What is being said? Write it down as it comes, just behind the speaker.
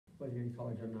whether you're in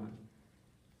college or not.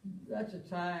 That's a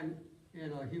time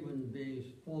in a human being's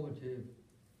formative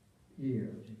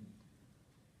years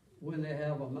when they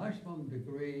have a maximum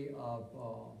degree of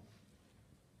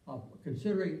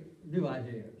considering new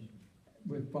ideas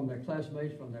from their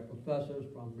classmates, from their professors,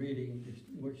 from reading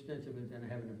more extensively than they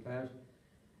have in the past.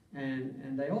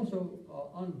 And they also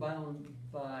are unbound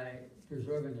by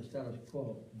preserving the status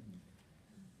quo.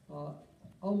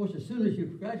 Almost as soon as you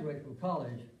graduate from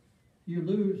college, you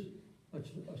lose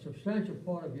a substantial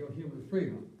part of your human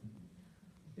freedom.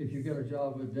 If you get a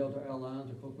job with Delta Airlines,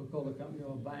 or Coca-Cola Company,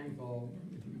 or a bank, or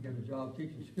if you get a job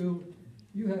teaching school,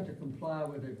 you have to comply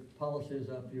with the policies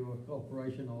of your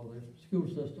corporation or the school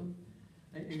system.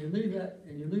 And you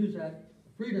lose that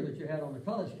freedom that you had on the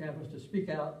college campus to speak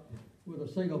out with a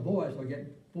single voice or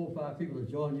get 4 or 5 people to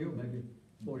join you, maybe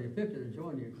 40 or 50 to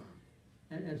join you.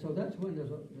 And so that's when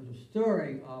there's a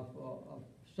stirring of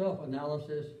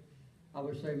self-analysis, I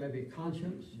would say maybe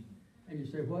conscience, and you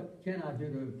say, what can I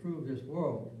do to improve this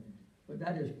world? But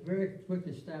that is very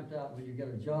quickly stamped out when you get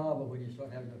a job or when you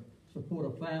start having to support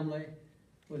a family,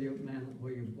 whether you're a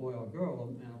boy or a girl, or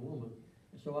man or woman.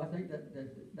 And so I think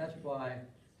that's why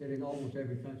that in almost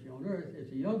every country on earth, it's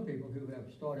the young people who have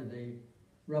started the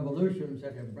revolutions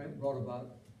that have brought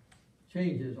about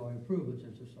changes or improvements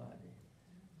in society.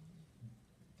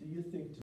 Do you think